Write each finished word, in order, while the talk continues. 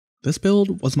This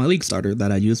build was my league starter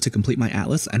that I used to complete my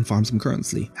atlas and farm some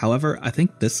currency. However, I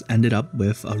think this ended up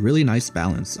with a really nice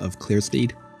balance of clear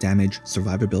speed, damage,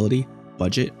 survivability,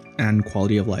 budget, and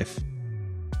quality of life.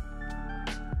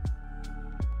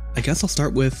 I guess I'll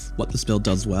start with what this build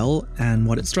does well and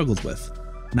what it struggles with.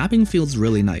 Mapping feels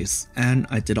really nice, and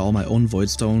I did all my own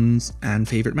voidstones and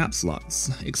favorite map slots,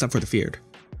 except for the feared.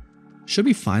 Should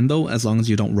be fine though, as long as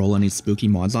you don't roll any spooky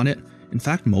mods on it. In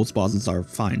fact, most bosses are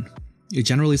fine. You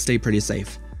generally stay pretty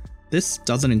safe. This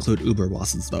doesn't include uber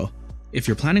bosses though. If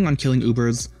you're planning on killing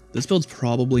ubers, this build's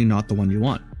probably not the one you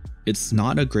want. It's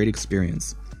not a great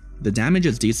experience. The damage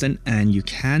is decent and you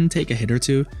can take a hit or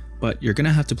two, but you're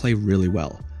gonna have to play really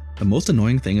well. The most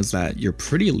annoying thing is that you're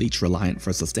pretty leech reliant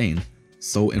for sustain,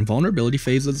 so invulnerability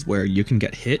phases where you can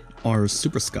get hit are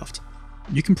super scuffed.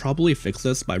 You can probably fix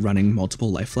this by running multiple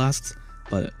life flasks,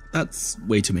 but that's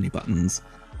way too many buttons.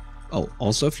 Oh,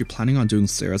 also if you're planning on doing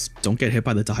Cirrus, don't get hit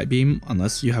by the die beam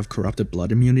unless you have corrupted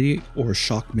blood immunity or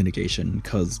shock mitigation,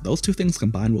 cause those two things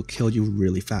combined will kill you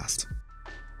really fast.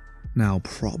 Now,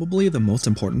 probably the most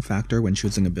important factor when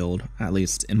choosing a build, at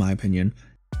least in my opinion,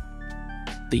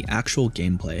 the actual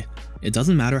gameplay. It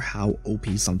doesn't matter how OP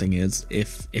something is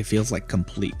if it feels like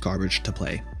complete garbage to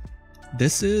play.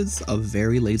 This is a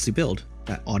very lazy build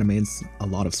that automates a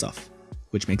lot of stuff,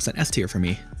 which makes it S tier for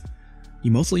me. You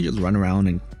mostly just run around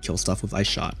and kill stuff with Ice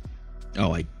Shot.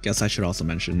 Oh, I guess I should also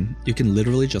mention, you can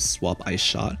literally just swap Ice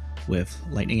Shot with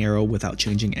Lightning Arrow without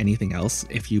changing anything else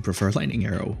if you prefer Lightning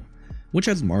Arrow, which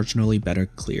has marginally better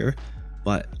clear,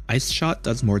 but Ice Shot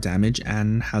does more damage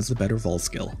and has a better vol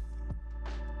skill.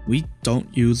 We don't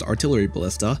use Artillery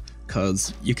Ballista,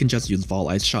 cause you can just use Vol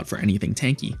Ice Shot for anything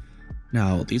tanky.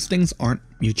 Now, these things aren't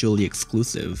mutually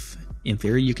exclusive. In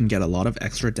theory, you can get a lot of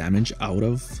extra damage out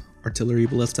of Artillery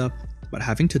Ballista, but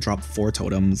having to drop 4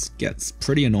 totems gets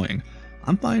pretty annoying.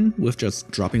 I'm fine with just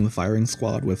dropping the firing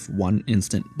squad with one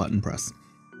instant button press.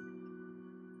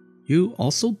 You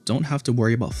also don't have to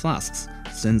worry about flasks,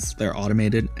 since they're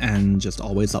automated and just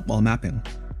always up while mapping.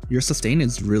 Your sustain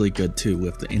is really good too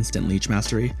with the instant leech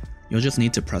mastery. You'll just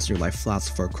need to press your life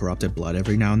flask for corrupted blood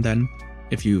every now and then.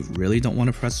 If you really don't want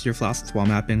to press your flasks while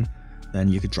mapping, then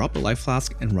you could drop the life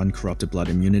flask and run corrupted blood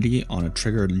immunity on a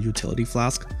triggered utility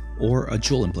flask or a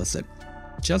jewel implicit.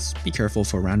 Just be careful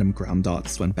for random ground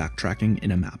dots when backtracking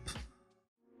in a map.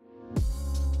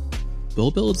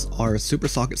 Builds are super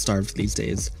socket starved these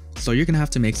days, so you're gonna have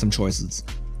to make some choices.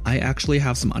 I actually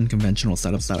have some unconventional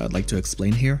setups that I'd like to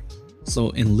explain here.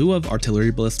 So in lieu of Artillery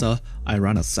Ballista, I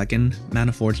run a second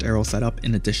Mana Forged Arrow setup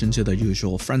in addition to the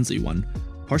usual Frenzy one,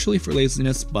 partially for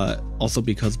laziness, but also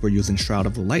because we're using Shroud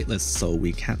of the Lightless, so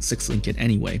we can't 6-link it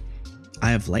anyway.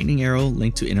 I have Lightning Arrow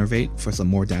linked to Innervate for some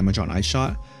more damage on Ice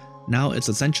Shot. Now it's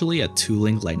essentially a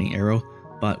 2-link Lightning Arrow,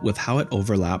 but with how it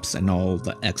overlaps and all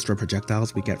the extra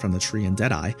projectiles we get from the tree and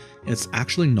Deadeye, it's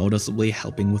actually noticeably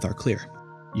helping with our clear.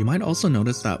 You might also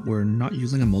notice that we're not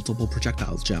using a multiple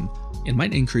projectiles gem. It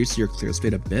might increase your clear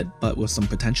speed a bit, but with some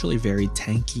potentially very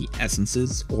tanky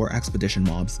essences or expedition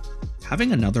mobs.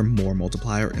 Having another more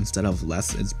multiplier instead of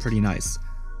less is pretty nice.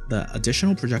 The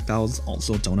additional projectiles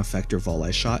also don't affect your Vol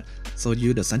Ice Shot, so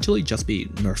you'd essentially just be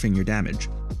nerfing your damage.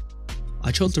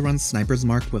 I chose to run Sniper's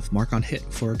Mark with Mark on Hit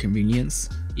for convenience,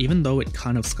 even though it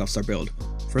kind of scuffs our build.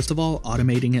 First of all,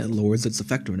 automating it lowers its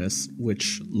effectiveness,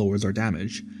 which lowers our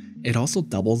damage. It also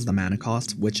doubles the mana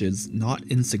cost, which is not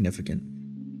insignificant.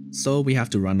 So we have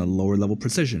to run a lower level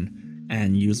precision,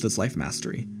 and use this life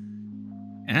mastery.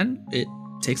 And it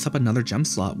takes up another gem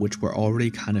slot, which we're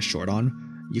already kinda short on.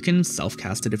 You can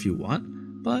self-cast it if you want,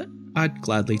 but I'd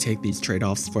gladly take these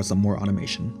trade-offs for some more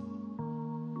automation.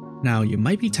 Now, you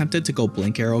might be tempted to go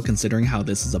Blink Arrow considering how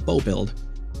this is a bow build,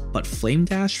 but Flame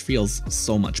Dash feels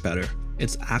so much better.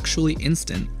 It's actually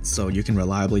instant, so you can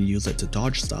reliably use it to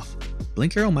dodge stuff.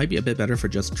 Blink Arrow might be a bit better for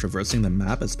just traversing the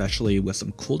map, especially with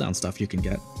some cooldown stuff you can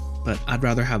get, but I'd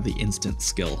rather have the instant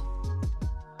skill.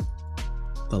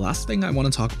 The last thing I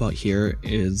want to talk about here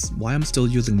is why I'm still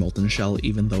using Molten Shell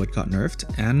even though it got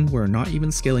nerfed, and we're not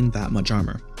even scaling that much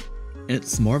armor.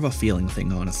 It's more of a feeling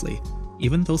thing, honestly.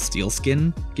 Even though Steel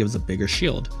Skin gives a bigger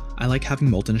shield, I like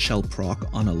having Molten Shell proc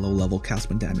on a low level cast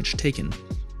when damage taken.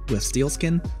 With Steel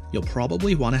Skin, you'll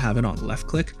probably want to have it on left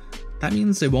click. That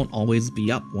means it won't always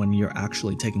be up when you're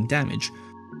actually taking damage.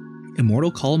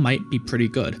 Immortal Call might be pretty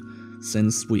good,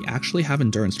 since we actually have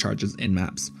endurance charges in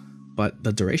maps, but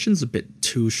the duration's a bit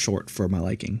too short for my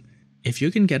liking. If you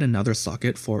can get another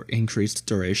socket for increased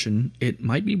duration, it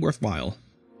might be worthwhile.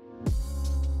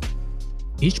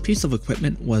 Each piece of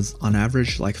equipment was on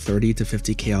average like 30 to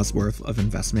 50 chaos worth of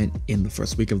investment in the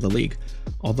first week of the league,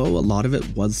 although a lot of it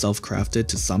was self-crafted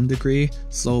to some degree,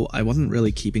 so I wasn't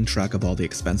really keeping track of all the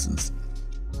expenses.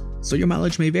 So your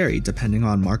mileage may vary depending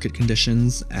on market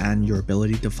conditions and your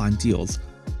ability to find deals,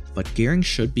 but gearing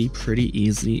should be pretty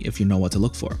easy if you know what to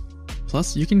look for.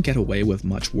 Plus, you can get away with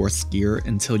much worse gear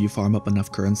until you farm up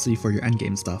enough currency for your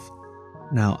endgame stuff.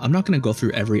 Now, I'm not going to go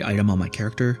through every item on my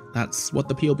character, that's what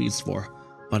the PoE is for,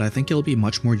 but I think it'll be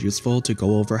much more useful to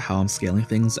go over how I'm scaling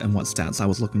things and what stats I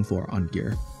was looking for on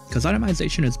gear, because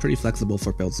itemization is pretty flexible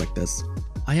for builds like this.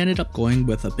 I ended up going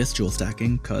with Abyssal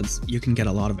stacking because you can get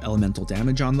a lot of elemental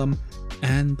damage on them,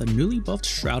 and the newly buffed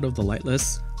Shroud of the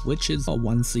Lightless, which is a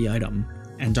 1C item,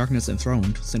 and Darkness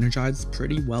Enthroned synergize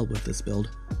pretty well with this build.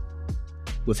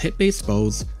 With hit-based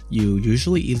bows, you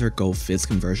usually either go Fizz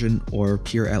conversion or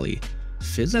pure Ellie.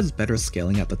 Fizz has better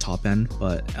scaling at the top end,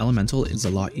 but Elemental is a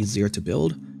lot easier to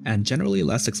build and generally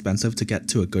less expensive to get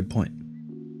to a good point.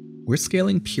 We're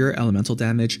scaling pure elemental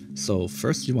damage, so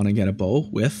first you want to get a bow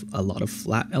with a lot of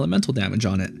flat elemental damage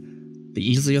on it. The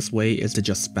easiest way is to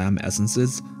just spam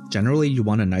essences. Generally you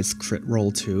want a nice crit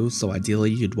roll too, so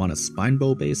ideally you'd want a spine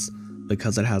bow base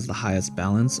because it has the highest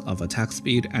balance of attack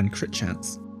speed and crit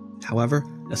chance. However,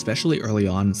 especially early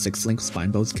on, 6-link spine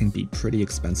bows can be pretty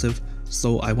expensive,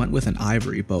 so I went with an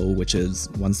ivory bow, which is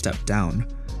one step down.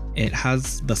 It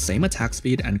has the same attack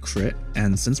speed and crit,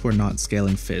 and since we're not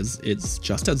scaling Fizz, it's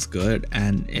just as good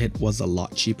and it was a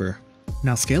lot cheaper.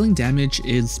 Now scaling damage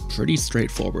is pretty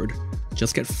straightforward.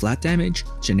 Just get flat damage,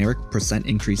 generic percent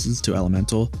increases to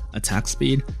elemental, attack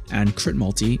speed, and crit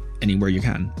multi anywhere you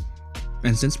can.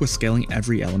 And since we're scaling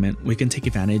every element, we can take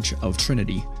advantage of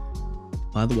Trinity.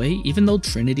 By the way, even though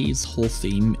Trinity's whole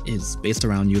theme is based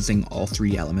around using all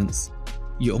 3 elements,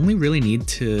 you only really need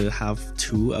to have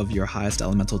 2 of your highest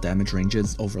elemental damage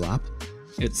ranges overlap.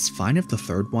 It's fine if the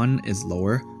third one is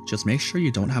lower, just make sure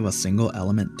you don't have a single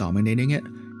element dominating it.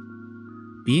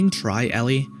 Being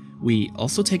tri-Ellie, we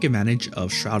also take advantage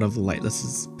of Shroud of the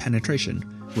Lightless's penetration.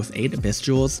 With 8 Abyss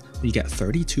Jewels, we get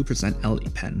 32% Ellie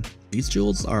pen. These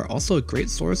jewels are also a great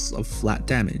source of flat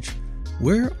damage.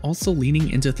 We're also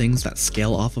leaning into things that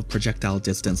scale off of projectile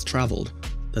distance traveled.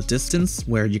 The distance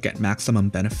where you get maximum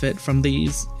benefit from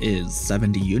these is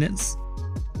 70 units.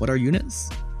 What are units?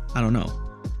 I don't know,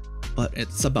 but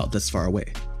it's about this far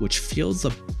away, which feels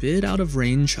a bit out of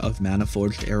range of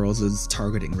Maniforged Arrows'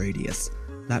 targeting radius.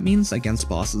 That means against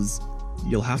bosses,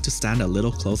 you'll have to stand a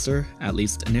little closer, at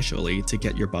least initially, to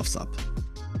get your buffs up.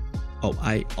 Oh,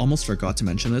 I almost forgot to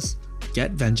mention this.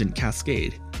 Get Vengeant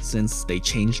Cascade, since they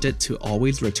changed it to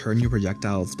always return your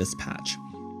projectiles this patch.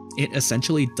 It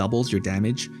essentially doubles your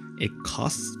damage. It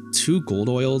costs 2 gold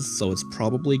oils, so it's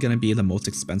probably going to be the most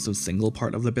expensive single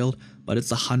part of the build, but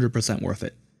it's 100% worth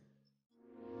it.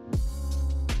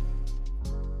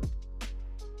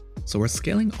 So we're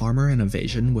scaling armor and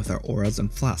evasion with our auras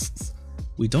and flasks.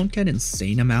 We don't get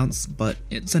insane amounts, but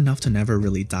it's enough to never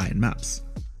really die in maps.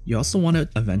 You also want to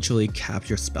eventually cap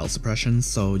your spell suppression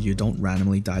so you don't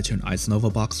randomly die to an Ice Nova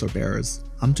box or bearers.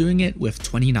 I'm doing it with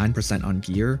 29% on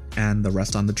gear and the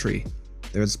rest on the tree.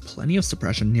 There's plenty of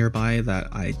suppression nearby that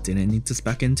I didn't need to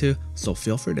spec into, so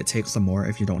feel free to take some more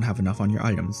if you don't have enough on your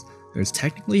items. There's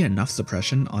technically enough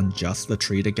suppression on just the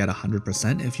tree to get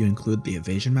 100% if you include the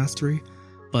evasion mastery,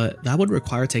 but that would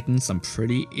require taking some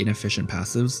pretty inefficient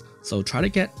passives, so try to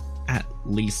get at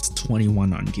least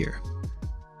 21 on gear.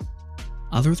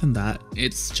 Other than that,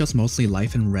 it's just mostly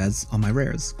life and res on my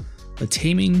rares. The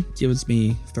taming gives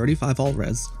me 35 all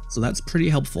res, so that's pretty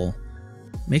helpful.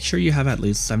 Make sure you have at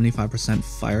least 75%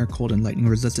 fire, cold, and lightning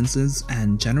resistances,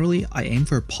 and generally I aim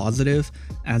for positive,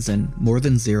 as in more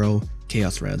than 0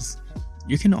 chaos res.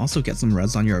 You can also get some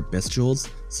res on your Abyss Jewels,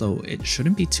 so it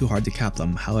shouldn't be too hard to cap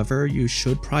them, however you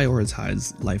should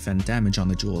prioritize life and damage on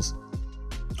the jewels.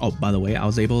 Oh, by the way, I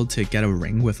was able to get a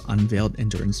ring with Unveiled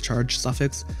Endurance Charge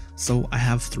suffix, so I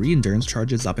have 3 endurance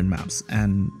charges up in maps,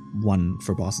 and 1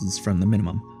 for bosses from the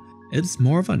minimum. It's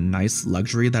more of a nice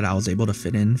luxury that I was able to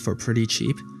fit in for pretty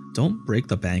cheap. Don't break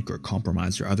the bank or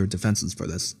compromise your other defenses for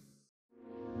this.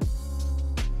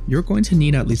 You're going to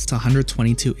need at least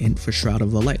 122 int for Shroud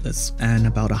of the Lightless, and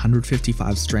about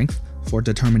 155 strength for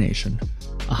determination.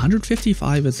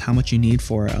 155 is how much you need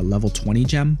for a level 20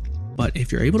 gem, but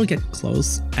if you're able to get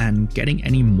close and getting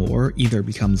any more either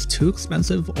becomes too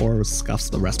expensive or scuffs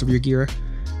the rest of your gear,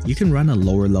 you can run a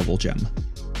lower level gem.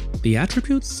 The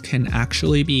attributes can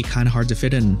actually be kinda hard to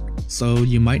fit in, so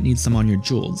you might need some on your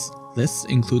jewels. This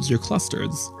includes your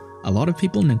clusters. A lot of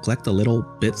people neglect the little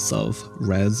bits of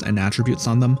res and attributes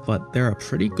on them, but they're a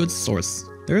pretty good source.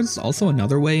 There's also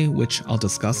another way, which I'll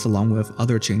discuss along with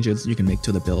other changes you can make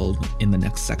to the build in the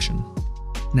next section.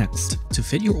 Next, to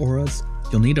fit your auras,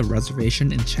 you'll need a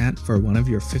reservation enchant for one of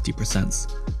your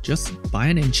 50%. Just buy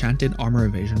an enchanted armor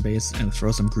evasion base and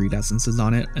throw some greed essences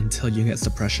on it until you get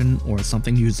suppression or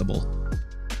something usable.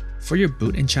 For your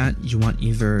boot enchant, you want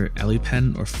either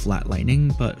Elipen or Flat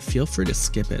Lightning, but feel free to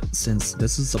skip it since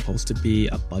this is supposed to be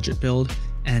a budget build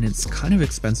and it's kind of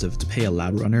expensive to pay a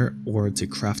lab runner or to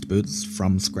craft boots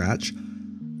from scratch.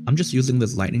 I'm just using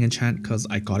this lightning enchant because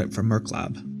I got it from Merc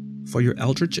Lab. For your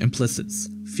Eldritch Implicits,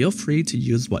 feel free to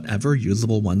use whatever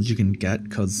usable ones you can get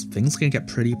because things can get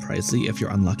pretty pricey if you're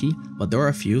unlucky, but there are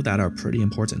a few that are pretty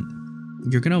important.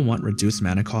 You're gonna want reduced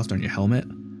mana cost on your helmet.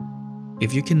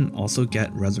 If you can also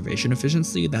get reservation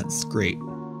efficiency, that's great.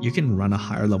 You can run a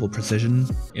higher level precision,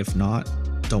 if not,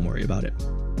 don't worry about it.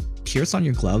 Pierce on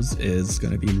your gloves is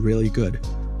going to be really good,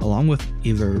 along with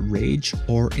either Rage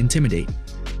or Intimidate.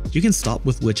 You can stop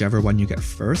with whichever one you get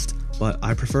first, but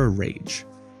I prefer Rage.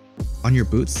 On your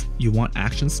boots, you want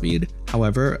action speed,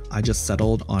 however, I just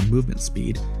settled on movement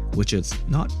speed, which is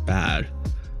not bad.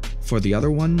 For the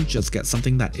other one, just get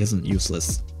something that isn't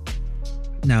useless.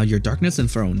 Now your Darkness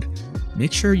Enthroned,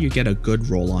 make sure you get a good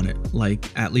roll on it, like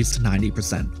at least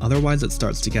 90%, otherwise it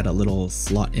starts to get a little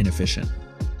slot inefficient.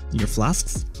 Your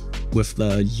flasks, with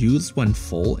the use when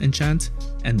full enchant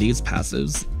and these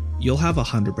passives, you'll have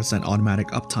 100% automatic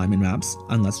uptime in maps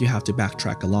unless you have to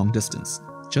backtrack a long distance.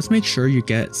 Just make sure you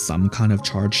get some kind of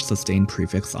charge sustain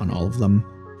prefix on all of them,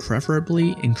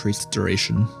 preferably increased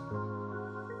duration.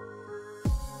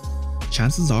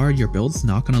 Chances are your build's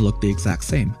not going to look the exact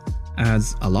same,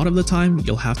 as a lot of the time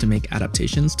you'll have to make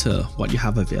adaptations to what you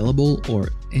have available or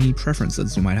any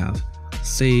preferences you might have.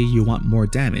 Say you want more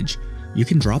damage, you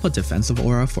can drop a defensive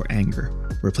aura for anger.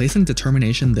 Replacing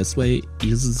determination this way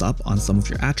eases up on some of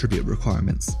your attribute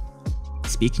requirements.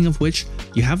 Speaking of which,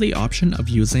 you have the option of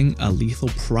using a lethal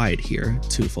pride here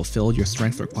to fulfill your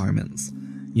strength requirements.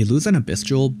 You lose an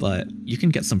Abyssal, but you can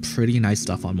get some pretty nice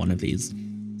stuff on one of these.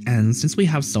 And since we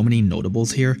have so many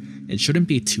notables here, it shouldn't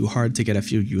be too hard to get a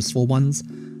few useful ones.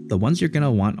 The ones you're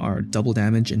gonna want are double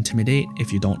damage Intimidate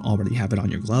if you don't already have it on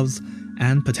your gloves,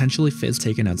 and potentially Fizz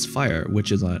taken as fire,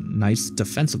 which is a nice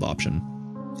defensive option.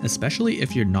 Especially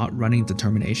if you're not running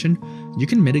determination, you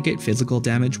can mitigate physical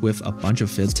damage with a bunch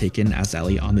of Fizz taken as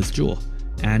Ellie on this jewel,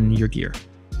 and your gear.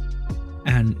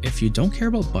 And if you don't care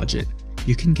about budget,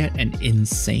 you can get an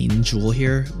insane jewel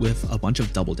here with a bunch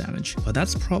of double damage, but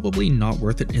that's probably not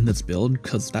worth it in this build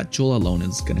because that jewel alone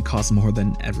is going to cost more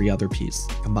than every other piece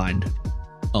combined.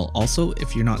 Also,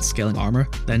 if you're not scaling armor,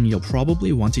 then you'll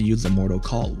probably want to use Immortal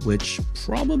Call, which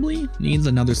probably needs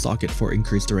another socket for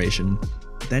increased duration.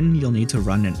 Then you'll need to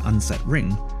run an unset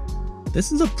ring.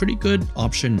 This is a pretty good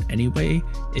option anyway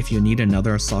if you need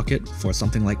another socket for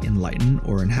something like Enlighten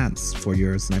or Enhance for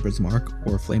your Sniper's Mark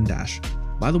or Flame Dash.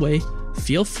 By the way,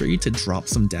 feel free to drop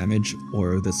some damage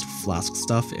or this flask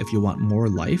stuff if you want more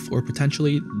life or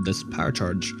potentially this power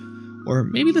charge. Or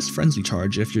maybe this frenzy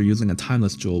charge if you're using a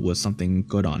timeless jewel with something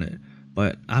good on it,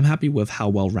 but I'm happy with how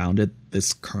well rounded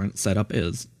this current setup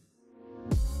is.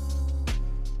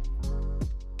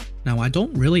 Now I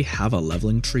don't really have a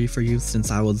leveling tree for you since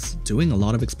I was doing a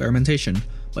lot of experimentation,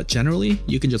 but generally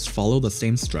you can just follow the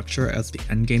same structure as the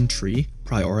endgame tree,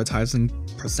 prioritizing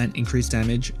 % increased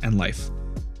damage and life.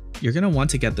 You're going to want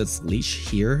to get this leash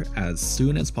here as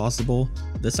soon as possible,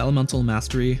 this elemental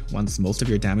mastery once most of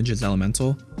your damage is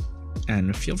elemental,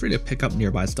 and feel free to pick up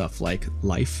nearby stuff like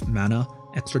life, mana,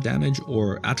 extra damage,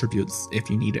 or attributes if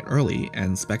you need it early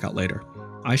and spec out later.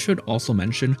 I should also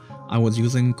mention I was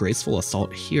using Graceful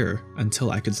Assault here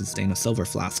until I could sustain a Silver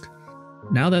Flask.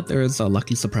 Now that there is a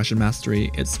lucky suppression mastery,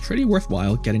 it's pretty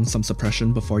worthwhile getting some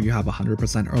suppression before you have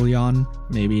 100% early on,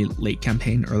 maybe late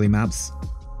campaign early maps.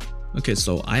 Okay,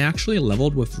 so I actually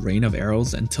leveled with Rain of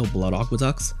Arrows until Blood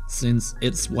Aqueducts, since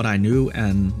it's what I knew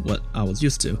and what I was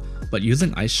used to, but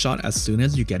using Ice Shot as soon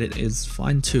as you get it is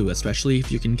fine too, especially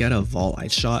if you can get a Vol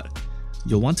Ice Shot.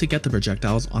 You'll want to get the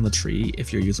projectiles on the tree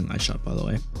if you're using Ice Shot, by the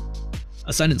way.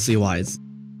 Ascendancy wise,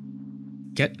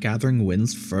 get Gathering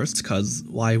Winds first, cause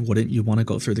why wouldn't you want to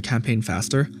go through the campaign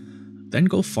faster? Then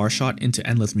go Far Shot into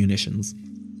Endless Munitions,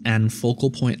 and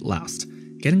Focal Point last.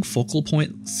 Getting Focal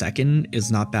Point second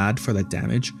is not bad for the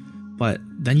damage, but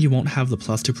then you won't have the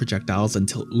 +2 projectiles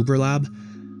until Uber Lab,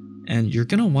 and you're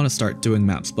gonna want to start doing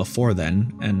maps before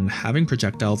then, and having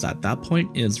projectiles at that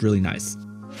point is really nice.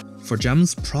 For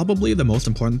gems, probably the most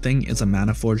important thing is a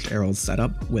Mana Forged Arrows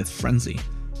setup with Frenzy.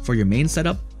 For your main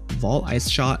setup, Vol Ice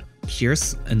Shot,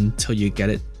 Pierce until you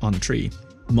get it on the tree,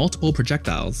 multiple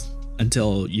projectiles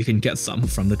until you can get some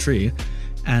from the tree,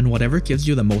 and whatever gives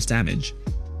you the most damage.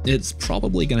 It's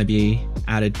probably going to be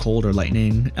added cold or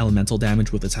lightning, elemental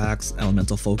damage with attacks,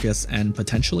 elemental focus, and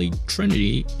potentially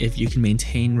trinity if you can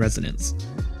maintain resonance.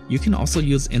 You can also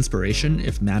use inspiration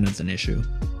if mana's an issue.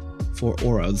 For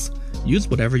auras, use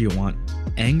whatever you want.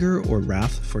 Anger or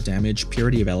wrath for damage,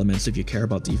 purity of elements if you care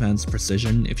about defense,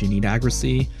 precision if you need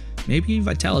accuracy, maybe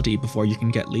vitality before you can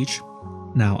get leech.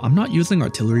 Now, I'm not using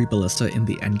artillery ballista in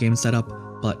the endgame setup,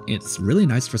 but it's really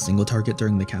nice for single target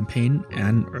during the campaign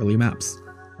and early maps.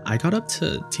 I got up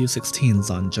to 216s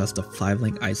on just a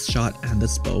 5-link ice shot and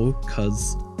this bow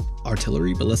cause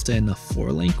artillery ballista in a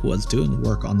 4-link was doing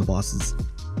work on the bosses.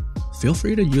 Feel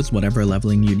free to use whatever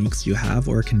leveling uniques you have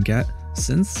or can get.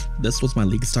 Since this was my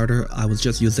league starter, I was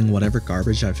just using whatever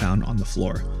garbage I found on the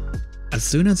floor. As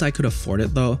soon as I could afford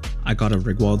it though, I got a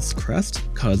Rigwald's Crest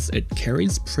cause it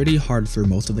carries pretty hard through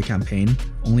most of the campaign,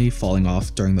 only falling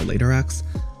off during the later acts.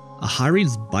 A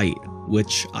Hari's Bite,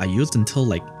 which I used until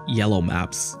like yellow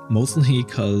maps, mostly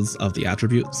cause of the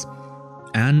attributes.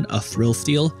 And a Thrill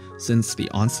Steal, since the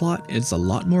Onslaught is a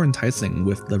lot more enticing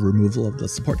with the removal of the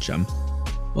support gem.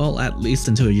 Well, at least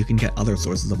until you can get other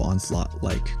sources of Onslaught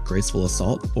like Graceful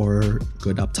Assault or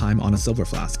good uptime on a Silver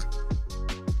Flask.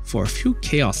 For a few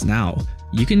chaos now,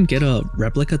 you can get a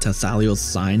replica Tassalio's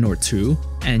Sign or 2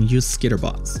 and use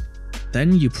Skitterbots.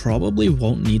 Then you probably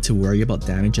won't need to worry about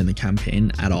damage in the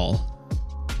campaign at all.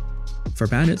 For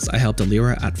bandits, I helped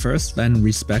Alira at first, then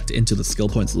respect into the skill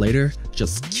points later.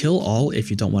 Just kill all if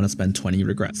you don't want to spend 20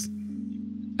 regrets.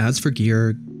 As for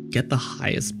gear, get the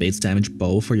highest base damage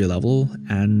bow for your level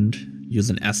and use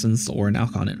an essence or an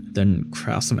alch on it. Then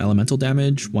craft some elemental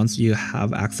damage once you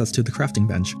have access to the crafting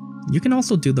bench. You can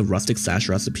also do the rustic sash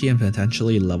recipe and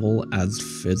potentially level as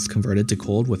Fizz converted to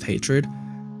cold with hatred.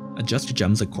 Adjust your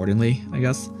gems accordingly, I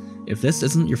guess. If this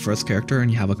isn't your first character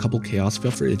and you have a couple chaos, feel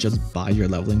free to just buy your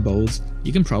leveling bows.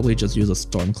 You can probably just use a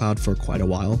Stormcloud for quite a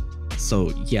while.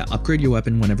 So yeah, upgrade your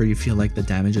weapon whenever you feel like the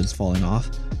damage is falling off.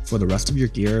 For the rest of your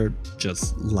gear,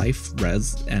 just life,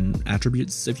 res, and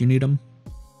attributes if you need them.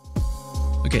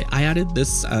 Okay, I added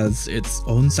this as its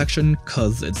own section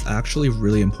cause it's actually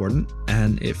really important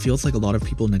and it feels like a lot of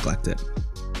people neglect it.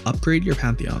 Upgrade your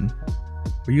Pantheon.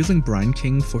 We're using Brine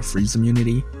King for freeze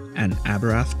immunity and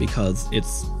Aberrath because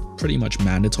it's pretty much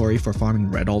mandatory for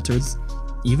farming red altars.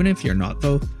 Even if you're not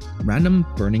though, random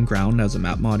burning ground as a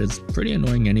map mod is pretty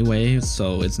annoying anyway,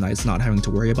 so it's nice not having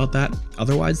to worry about that.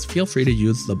 Otherwise, feel free to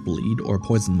use the bleed or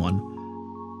poison one.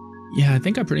 Yeah, I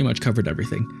think I pretty much covered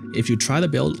everything. If you try the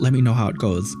build, let me know how it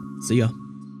goes. See ya.